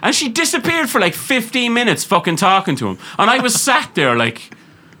minutes. And she disappeared for like 15 minutes fucking talking to him. And I was sat there like,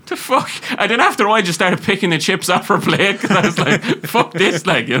 the fuck? And then after a while, I just started picking the chips off her plate because I was like, fuck this,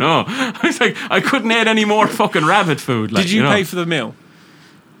 like, you know. I was like, I couldn't eat any more fucking rabbit food. Like, did you pay for the meal?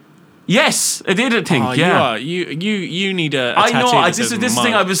 Yes, I did, I think, yeah. You need a I tattoo. know, this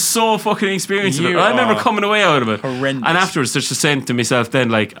thing, I was so fucking experienced of it. I remember coming away out of it. Horrendous. And afterwards, just saying to myself then,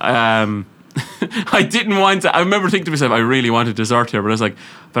 like, I didn't want to. I remember thinking to myself, I really wanted dessert here, but I was like,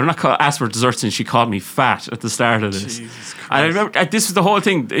 better not ask for desserts. And she called me fat at the start of this. Jesus Christ. And I remember this was the whole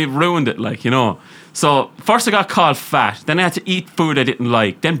thing. It ruined it, like, you know. So first I got called fat. Then I had to eat food I didn't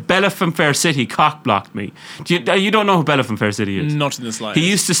like. Then Bella from Fair City cock blocked me. You don't know who Bella from Fair City is? Not in the slightest. He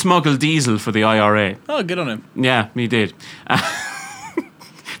used to smuggle diesel for the IRA. Oh, good on him. Yeah, he did.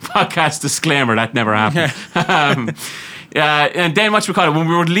 Podcast disclaimer, that never happened. And then when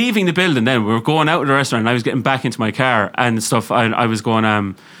we were leaving the building, then we were going out of the restaurant and I was getting back into my car and stuff. I was going,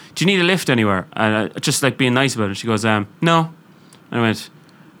 do you need a lift anywhere? And just like being nice about it. She goes, no. And I went,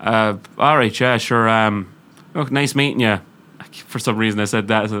 all right, yeah, sure. Oh, nice meeting you. For some reason I said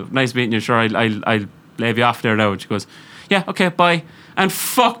that. So, nice meeting you. Sure, I'll leave you off there now. And she goes, yeah, okay, bye. And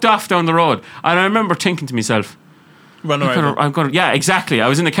fucked off down the road. And I remember thinking to myself, Run her over. I'm gonna, yeah, exactly. I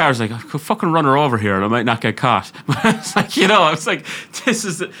was in the car. I was like, I could fucking run her over here, and I might not get caught. But it's like, I was like, this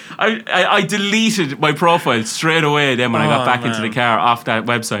is. I deleted my profile straight away. Then when I got back into the car off that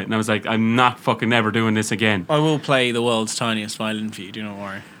website, and I was like, I'm not fucking never doing this again. I will play the world's tiniest violin for you. Do not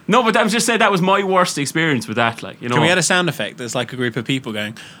worry. No, but I was just saying that was my worst experience with that. Like, Can we add a sound effect? There's like a group of people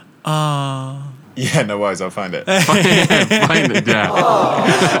going, Yeah, no worries, I'll find it. Find it, yeah.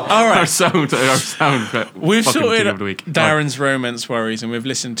 All right. Our sound. We've sorted of the week. Darren's romance worries, and we've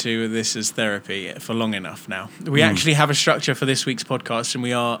listened to This As Therapy for long enough now. We actually have a structure for this week's podcast, and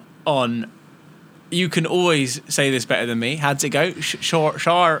we are on. You can always say this better than me. How'd it go? Sure,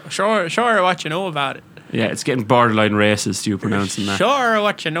 what you know about it. Yeah, it's getting borderline racist, you pronouncing that. Sure,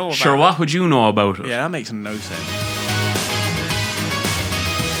 what you know about it. Sure, what would you know about it? Yeah, that makes no sense.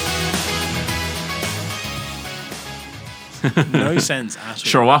 No sense at all.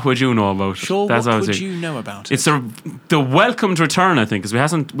 Sure, what would you know about it? Sure, what would you know about it? It's the welcomed return, I think, because we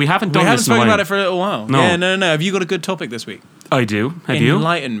haven't done this in a while. We haven't spoken about it for a little while. No. Yeah, no. Have you got a good topic this week? I do. Have you?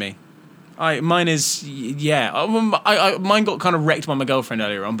 Enlighten me. Mine is, mine got kind of wrecked by my girlfriend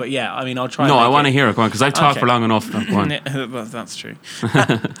earlier on, but yeah, I mean, I'll try. No, I want to hear it. Go on, because I've talked for long enough. Go on. That's true.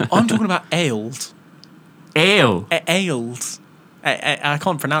 I'm talking about ales. Ale. Ales. I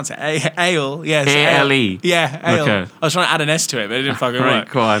can't pronounce it. Ale. Yes. A-L-E. Yeah, ale. Okay. I was trying to add an S to it, but it didn't fucking Right, work.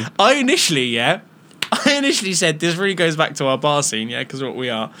 go on. I initially said this really goes back to our bar scene, yeah, because what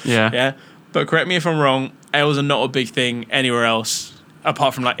we are. Yeah. Yeah. But correct me if I'm wrong, ales are not a big thing anywhere else.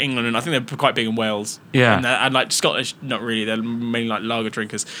 Apart from like England, and I think they're quite big in Wales. Yeah. And like Scottish, not really. They're mainly like lager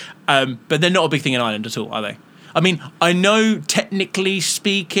drinkers. But they're not a big thing in Ireland at all, are they? I mean, I know technically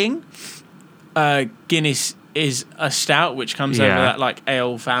speaking, Guinness is a stout which comes over that like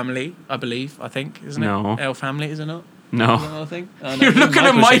ale family, I believe. I think, isn't it? No. Ale family, is it not? No. Is that not a thing? Oh, no. You're looking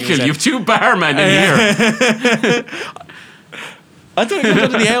at Michael. You've two barmen in here. I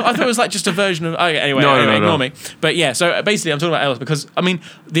thought it was like just a version of. Okay, anyway, ignore me. But yeah, so basically, I'm talking about ales because I mean,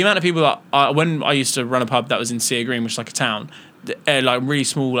 the amount of people that when I used to run a pub that was in Sea Green, which is like a town, like really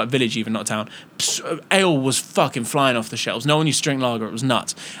small, like village, even not a town. Ale was fucking flying off the shelves. No one used to drink lager. It was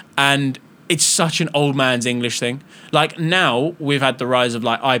nuts, and it's such an old man's English thing. Like now we've had the rise of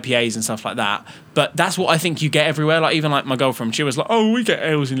like IPAs and stuff like that, but that's what I think you get everywhere. Like even like my girlfriend, she was like, "Oh, we get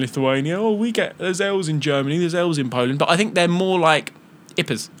ales in Lithuania. Oh, there's ales in Germany. There's ales in Poland." But I think they're more like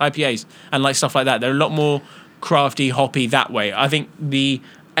IPAs, and like stuff like that. They're a lot more crafty, hoppy that way. I think the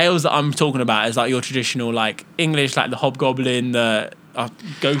ales that I'm talking about is like your traditional like English, like the Hobgoblin, the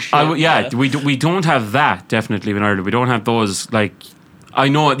Ghost Ship. We don't have that definitely in Ireland. We don't have those like. I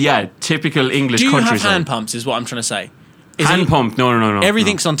know, typical English Do you countryside. have hand pumps is what I'm trying to say. Hand pump? No.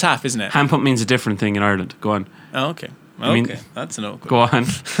 Everything's on tap, isn't it? Hand pump means a different thing in Ireland. Go on. Oh, okay. That's an awkward. Go on.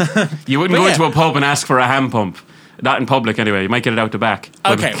 You wouldn't go into a pub and ask for a hand pump. Not in public anyway. You might get it out the back.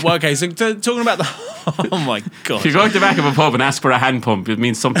 Okay, so talking about the... Oh my God. If you go out the back of a pub and ask for a hand pump, it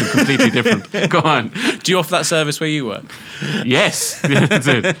means something completely different. Go on. Do you offer that service where you work? Yes. That's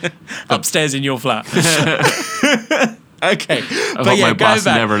it. Upstairs in your flat. Okay, I hope my boss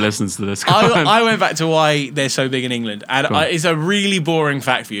never listens to this. I went back to why they're so big in England, and it's a really boring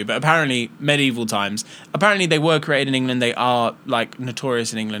fact for you, but apparently medieval times, apparently they were created in England, they are like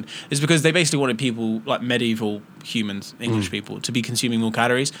notorious in England, is because they basically wanted people like medieval humans, English people, to be consuming more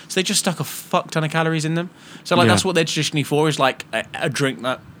calories, so they just stuck a fuck ton of calories in them. So like that's what they're traditionally for, is like a drink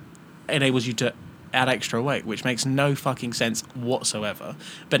that enables you to add extra weight, which makes no fucking sense whatsoever.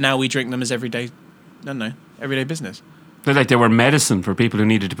 But now we drink them as everyday business. They're like they were medicine for people who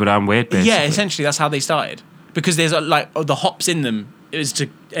needed to put on weight, basically. Yeah, essentially, that's how they started. Because there's the hops in them is to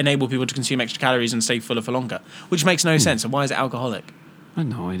enable people to consume extra calories and stay fuller for longer, which makes no sense. And why is it alcoholic? I have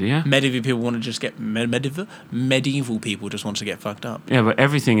no idea. Medieval people want to just get medieval people just want to get fucked up. Yeah, but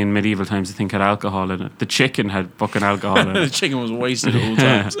everything in medieval times I think had alcohol in it. The chicken had fucking alcohol in it. The chicken was wasted at all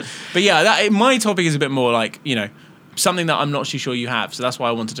times. But yeah, my topic is a bit more like something that I'm not too sure you have, so that's why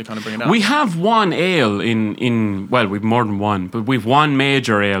I wanted to kind of bring it up. We have one ale we've more than one, but we've one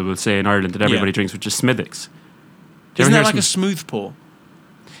major ale, we'll say, in Ireland that everybody drinks, which is Smithwick's. Isn't that like a smooth pour?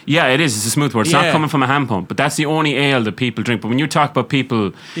 Yeah, it is. It's a smooth pour. It's not coming from a hand pump, but that's the only ale that people drink. But when you talk about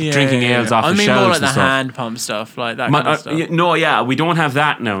people drinking ales off the shelves, I mean more like the hand pump stuff, like that kind of stuff. No, we don't have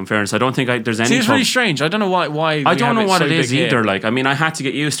that now. In fairness, I don't think there's any. See, it's really strange. I don't know why. I don't know what it is either. Like, I mean, I had to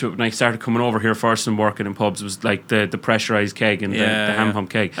get used to it when I started coming over here first and working in pubs. It was like the pressurized keg and the hand pump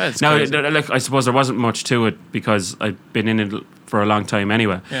keg. Now, look, I suppose there wasn't much to it because I'd been in it for a long time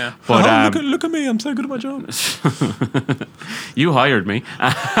anyway. Yeah. But look at me, I'm so good at my job. You hired me.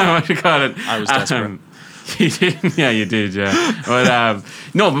 What do you call it? I was desperate. You did, yeah, you did, yeah. But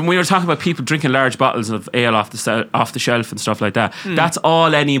no, when we were talking about people drinking large bottles of ale off the shelf and stuff like that, that's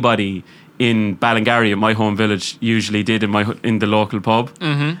all anybody in Ballingarry, my home village, usually did in the local pub.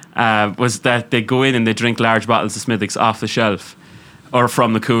 Was that they go in and they drink large bottles of Smithwick's off the shelf or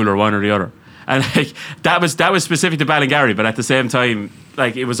from the cooler, one or the other. And like that was specific to Ballingarry, but at the same time,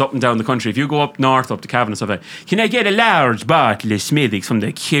 like it was up and down the country. If you go up north, up to Cavan and stuff like, can I get a large bottle of Smithwick's from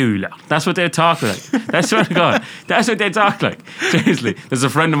the cooler? That's what they talk like. That's what God. That's what they talk like. Seriously, there's a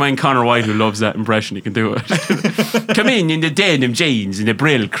friend of mine, Connor White, who loves that impression. He can do it. Come in the denim jeans and the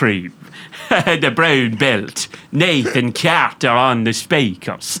brill cream, the brown belt, Nathan Carter on the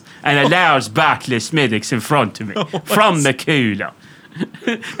speakers, and a large bottle of Smithwick's in front of me from the cooler.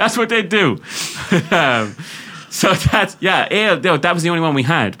 That's what they do. So that's ale. That was the only one we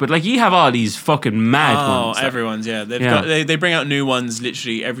had. But like you have all these fucking mad ones. Oh, everyone's they bring out new ones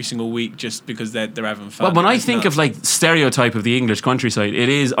literally every single week just because they're having fun. Well, when I think of like stereotype of the English countryside, it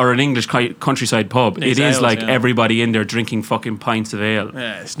is, or an English countryside pub, it is ales, like everybody in there drinking fucking pints of ale.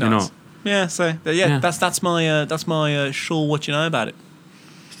 Yeah, it's nuts. Yeah, so that's my sure what you know about it.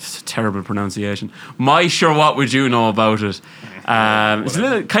 It's a terrible pronunciation. My sure what would you know about it? It's a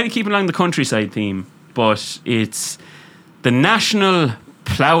little kind of keeping along the countryside theme, but it's the National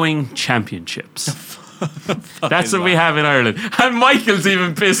Ploughing Championships. That's what we have in Ireland. And Michael's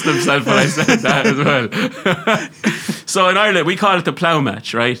even pissed himself when I said that as well. So in Ireland, we call it the plough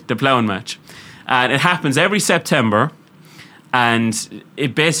match, right? The ploughing match. And it happens every September. And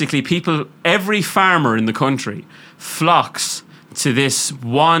it basically every farmer in the country flocks to this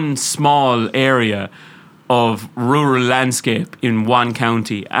one small area of rural landscape in one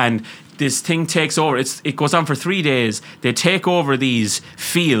county, and this thing takes over. It goes on for 3 days. They take over these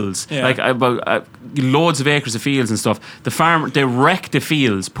fields, like about loads of acres of fields and stuff. They wreck the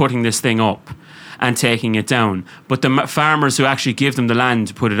fields putting this thing up and taking it down. But the farmers who actually give them the land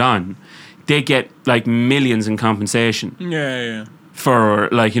to put it on, they get like millions in compensation. Yeah. For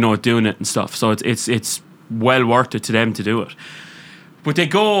like doing it and stuff. So it's well worth it to them to do it. But they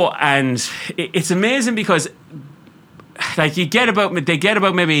go, and it's amazing because like they get about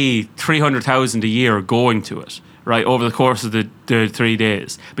maybe 300,000 a year going to it, right, over the course of the 3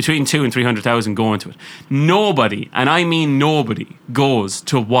 days, between 200,000 and 300,000 going to it. Nobody, and I mean nobody, goes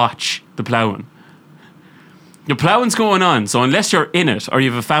to watch the ploughing. The ploughing's going on, so unless you're in it or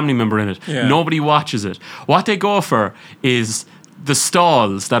you have a family member in it, nobody watches it. What they go for is the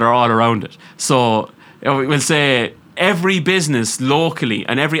stalls that are all around it. So we'll say every business locally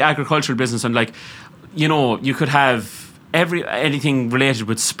and every agricultural business, and like you could have anything related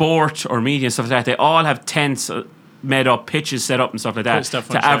with sport or media and stuff like that. They all have tents made up, pitches set up and stuff like that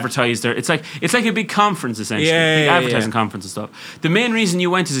to advertise their. It's like a big conference essentially, big advertising conference and stuff. The main reason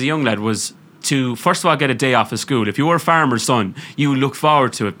you went as a young lad was to first of all get a day off of school. If you were a farmer's son, you look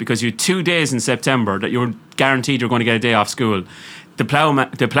forward to it because you had 2 days in September that you were guaranteed you're going to get a day off school. The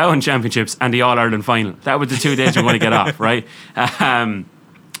ploughing championships and the All Ireland final. That were the 2 days you're going to get off, right?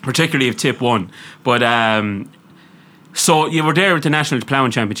 Particularly if Tip won. But so you were there with the National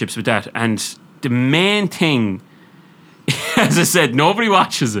Ploughing Championships with that, and the main thing, as I said, nobody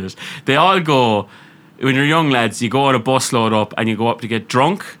watches it. They all go, when you're young lads, you go on a bus load up and you go up to get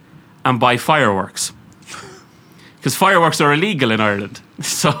drunk and buy fireworks. Because fireworks are illegal in Ireland.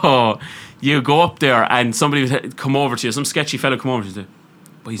 So you go up there and somebody would come over to you, some sketchy fellow come over to you,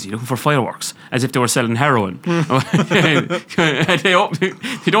 boys, you looking for fireworks? As if they were selling heroin. They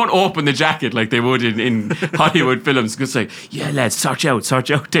don't open the jacket like they would in Hollywood films. It's like, yeah, lads, search out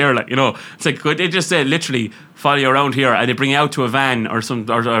there. Like, it's like, they just say literally follow you around here, and they bring you out to a van or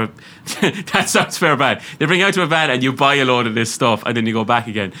that sounds fair bad. They bring you out to a van and you buy a load of this stuff and then you go back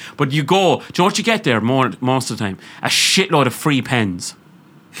again. But you go, do you know what you get there most of the time? A shitload of free pens.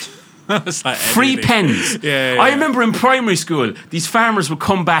 Like free pens. Yeah. I remember in primary school, these farmers would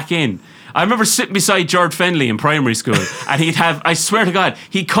come back in. I remember sitting beside George Fenley in primary school, and I swear to God,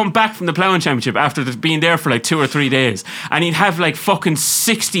 he'd come back from the ploughing championship after being there for like 2 or 3 days, and he'd have like fucking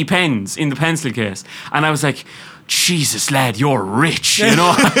 60 pens in the pencil case. And I was like, Jesus, lad, you're rich, That's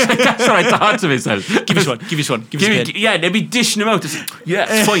what I thought to myself. Give us one. Yeah, they'd be dishing them out. Yeah,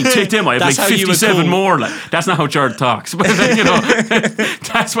 it's fine, take them. I have like 57 more. Like, that's not how Jared talks. But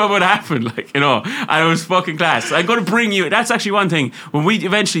that's what would happen. And it was fucking class. I'm going to bring you. That's actually one thing. When we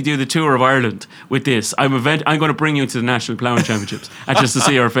eventually do the tour of Ireland with this, I'm going to bring you to the National Ploughing Championships, and just to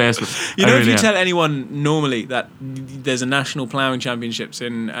see your face. If you tell anyone normally that there's a National Ploughing Championships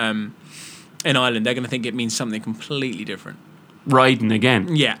in Ireland, they're going to think it means something completely different. Riding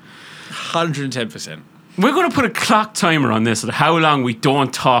again. Yeah, 110%. We're going to put a clock timer on this at how long we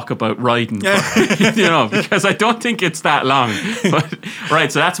don't talk about riding for, because I don't think it's that long. But,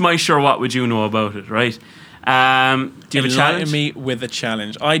 right, so that's my sure what would you know about it, right? Do you have a challenge? Me with a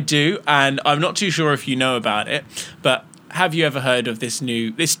challenge. I do, and I'm not too sure if you know about it, but have you ever heard of this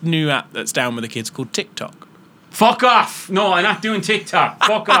new app that's down with the kids called TikTok? Fuck off! No, I'm not doing TikTok.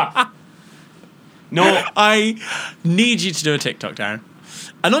 Fuck off. No. I need you to do a TikTok, Darren.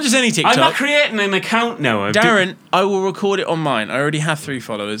 And not just any TikTok. I'm not creating an account now. Darren, I will record it on mine. I already have 3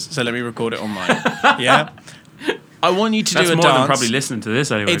 followers, so let me record it on mine. Yeah? I want you to do a dance. That's more than probably listening to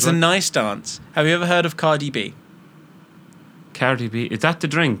this anyway. It's a nice dance. Have you ever heard of Cardi B? Cardi B? Is that the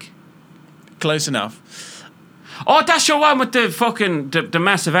drink? Close enough. Oh, that's your one with the fucking the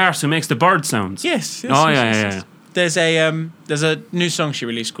massive arse who makes the bird sounds. Yes. Yeah. There's a new song she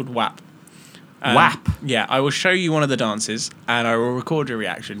released called WAP. WAP? Yeah, I will show you one of the dances and I will record your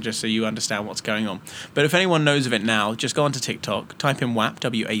reaction just so you understand what's going on. But if anyone knows of it now, just go onto TikTok, type in WAP,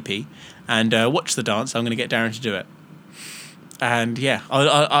 W-A-P, and watch the dance. I'm going to get Darren to do it. And yeah,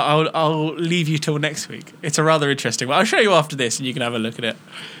 I'll leave you till next week. It's a rather interesting one. I'll show you after this and you can have a look at it.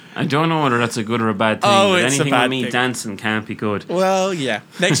 I don't know whether that's a good or a bad thing. Oh, but it's anything a bad with me thing. dancing can't be good. Well, yeah.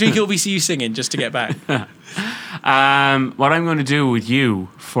 Next week it'll be you singing just to get back. What I'm going to do with you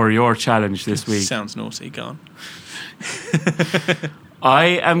for your challenge this week. Sounds naughty, go on. I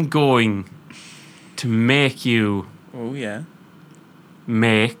am going to make you Oh, yeah.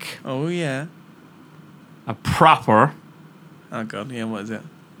 make Oh, yeah. a proper Oh, God, yeah, what is it?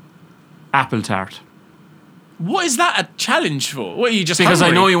 apple tart. What is that a challenge for? What, are you just Because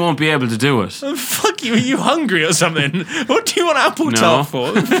hungry? I know you won't be able to do it. Oh, fuck you, are you hungry or something? What do you want apple tart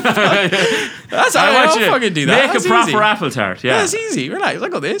for? That's I'll fucking do that. Make That's a proper easy. apple tart, yeah. That's easy, relax, I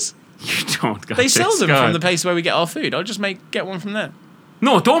got this. You don't got They this, sell them God. from the place where we get our food. I'll just get one from there.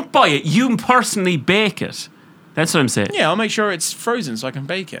 No, don't buy it. You personally bake it. That's what I'm saying. Yeah, I'll make sure it's frozen so I can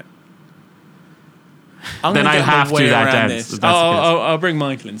bake it. Then I'll have to do that dance. I'll bring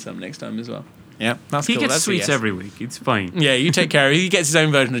Michael in some next time as well. Yeah, that's He cool. gets That's a sweets yes. every week. It's fine. Yeah, you take care of it. He gets his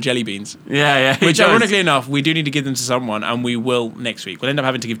own version of jelly beans. Yeah. he Which, does. ironically enough, we do need to give them to someone, and we will next week. We'll end up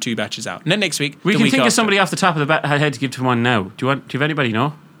having to give 2 batches out. And then next week, We the can week think of after. somebody off the top of the head to give to one now. Do you have anybody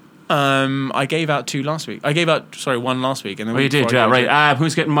know? I gave out 2 last week. I gave out, 1 last week. And then Oh, you did, yeah, right.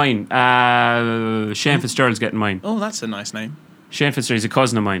 Who's getting mine? Shane Fitzgerald's getting mine. Oh, that's a nice name. Shane Fitzgerald, he's a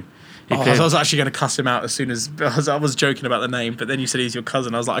cousin of mine. He I played- was actually going to cuss him out as soon as I was joking about the name, but then you said he's your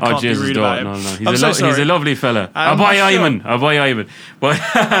cousin. I was like, I Oh, can't Jesus, be rude don't. about him. No. I'm so He's sorry. a lovely fella. I'm A boy sure. Ivan. But,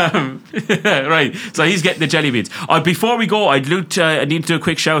 right, so he's getting the jelly beans. Before we go, I need to do a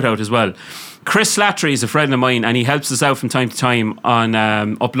quick shout out as well. Chris Slattery is a friend of mine and he helps us out from time to time on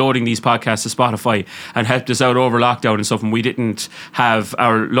uploading these podcasts to Spotify and helped us out over lockdown and stuff, and we didn't have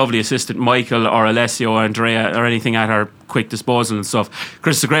our lovely assistant Michael or Alessio or Andrea or anything at our quick disposal and stuff.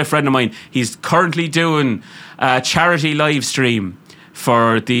 Chris is a great friend of mine. He's currently doing a charity live stream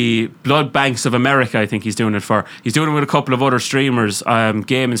for the Blood Banks of America. I think he's doing it for. He's doing it with a couple of other streamers,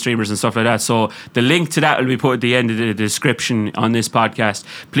 gaming streamers and stuff like that. So the link to that will be put at the end of the description on this podcast.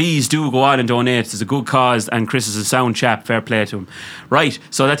 Please do go on and donate. It's a good cause, and Chris is a sound chap. Fair play to him. Right,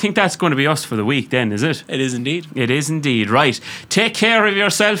 so I think that's going to be us for the week then, is it? It is indeed. It is indeed. Right, take care of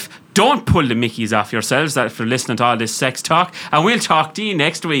yourself. Don't pull the mickeys off yourselves for listening to all this sex talk, and we'll talk to you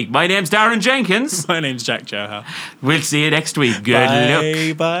next week. My name's Darren Jenkins. My name's Jack Joha. We'll see you next week.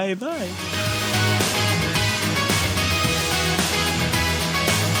 Good luck. Bye.